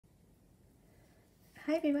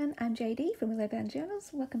Hi everyone, I'm JD from Willowbound Journals.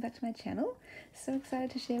 Welcome back to my channel. So excited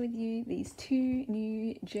to share with you these two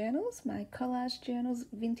new journals, my collage journals,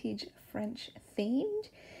 vintage French themed.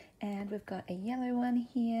 And we've got a yellow one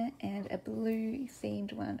here and a blue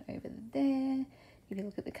themed one over there. If you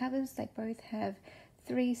look at the covers, they both have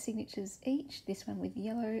 3 signatures each. This one with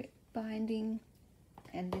yellow binding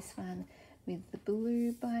and this one with the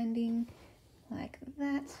blue binding, like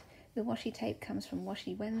that. The washi tape comes from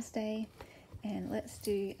Washi Wednesday. And let's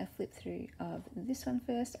do a flip through of this one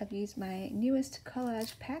first. I've used my newest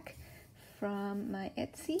collage pack from my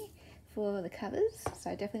Etsy for the covers,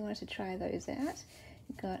 so I definitely wanted to try those out.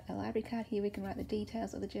 We've got a library card here, we can write the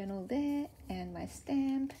details of the journal there, and my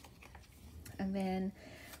stamp. And then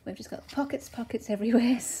we've just got pockets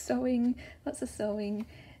everywhere, sewing, lots of sewing,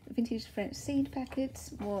 vintage French seed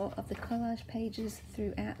packets, more of the collage pages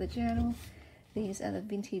throughout the journal. These are the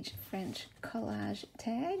vintage French collage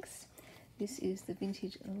tags. This is the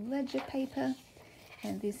vintage ledger paper,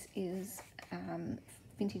 and this is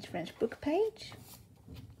vintage French book page.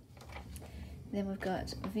 Then we've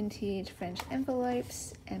got vintage French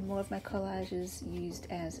envelopes and more of my collages used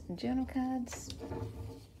as journal cards.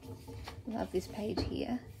 Love this page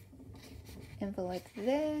here. Envelope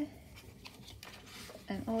there,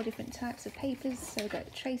 and all different types of papers. So we've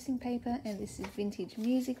got tracing paper, and this is vintage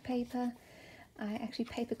music paper. I actually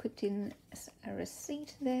paper clipped in a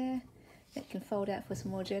receipt there that can fold out for some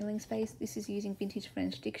more journaling space. This is using vintage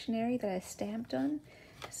French dictionary that I stamped on.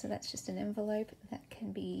 So that's just an envelope that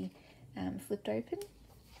can be flipped open.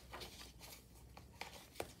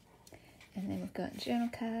 And then we've got journal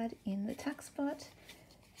card in the tuck spot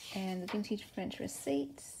and the vintage French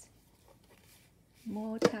receipts,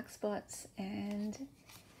 more tuck spots and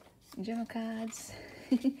journal cards.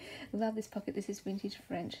 Love this pocket. This is vintage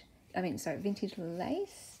vintage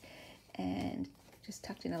lace, and just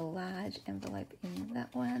tucked in a large envelope in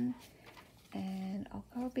that one. And I'll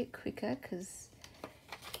go a bit quicker because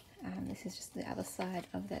this is just the other side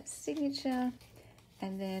of that signature.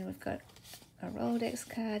 And then we've got a Rolodex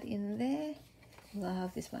card in there.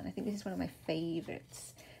 Love this one. I think this is one of my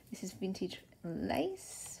favorites. This is vintage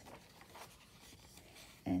lace.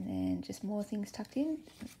 And then just more things tucked in.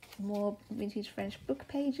 More vintage French book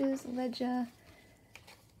pages, ledger,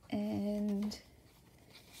 and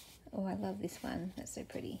oh, I love this one. That's so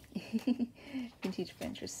pretty. Vintage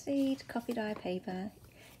French receipt, coffee dye paper,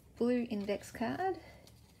 blue index card.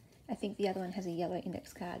 I think the other one has a yellow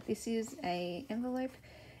index card. This is an envelope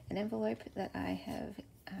that I have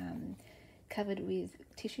covered with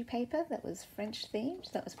tissue paper that was French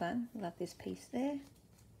themed. That was fun. Love this piece there.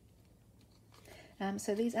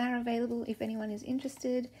 So these are available if anyone is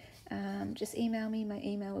interested. Just email me. My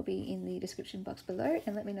email will be in the description box below,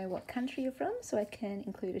 and let me know what country you're from so I can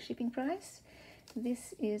include a shipping price.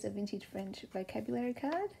 This is a vintage French vocabulary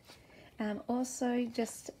card. Also,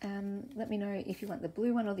 just let me know if you want the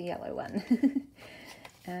blue one or the yellow one.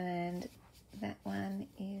 And that one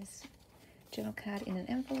is journal card in an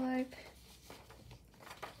envelope.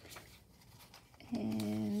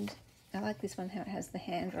 And I like this one, how it has the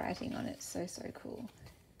handwriting on it. So cool.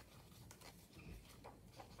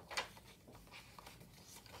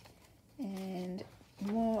 And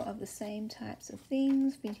more of the same types of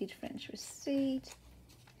things. Vintage French receipt.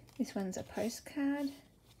 This one's a postcard.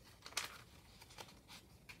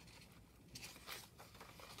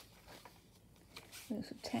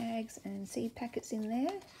 Little tags and seed packets in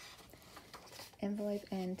there. Envelope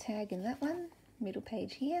and tag in that one. Middle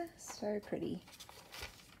page here. So pretty.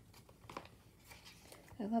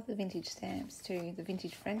 I love the vintage stamps too, the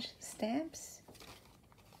vintage French stamps.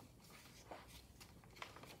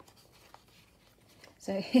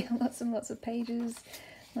 So lots and lots of pages,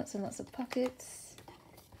 lots and lots of pockets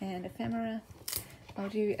and ephemera. I'll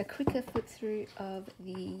do a quicker flip through of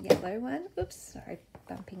the yellow one. Oops, sorry,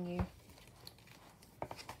 bumping you.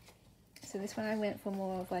 So this one I went for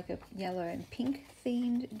more of like a yellow and pink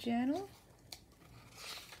themed journal.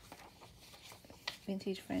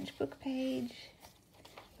 Vintage French book page.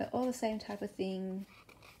 But all the same type of thing,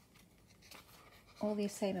 all the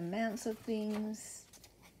same amounts of things,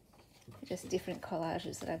 just different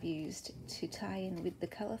collages that I've used to tie in with the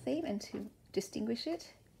colour theme and to distinguish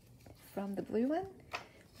it from the blue one.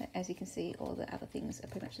 But as you can see, all the other things are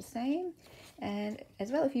pretty much the same. And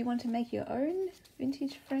as well, if you want to make your own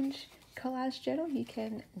vintage French collage journal, you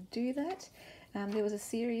can do that. There was a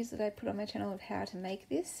series that I put on my channel of how to make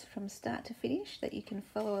this from start to finish that you can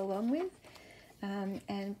follow along with.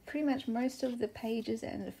 And pretty much most of the pages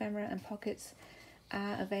and ephemera and pockets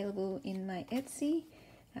are available in my Etsy.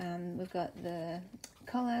 We've got the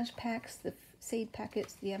collage packs, the seed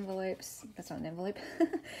packets, the envelopes, that's not an envelope,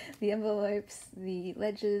 the envelopes, the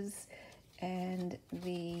ledgers, and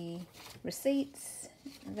the receipts.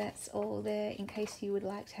 That's all there in case you would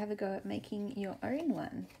like to have a go at making your own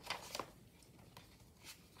one.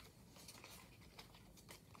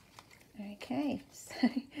 Okay,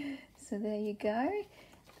 so there you go.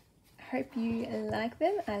 Hope you like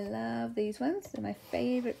them. I love these ones. They're my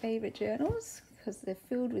favorite journals because they're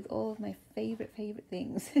filled with all of my favorite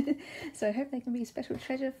things. So I hope they can be a special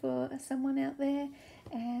treasure for someone out there,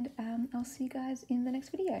 and I'll see you guys in the next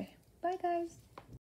video. Bye guys.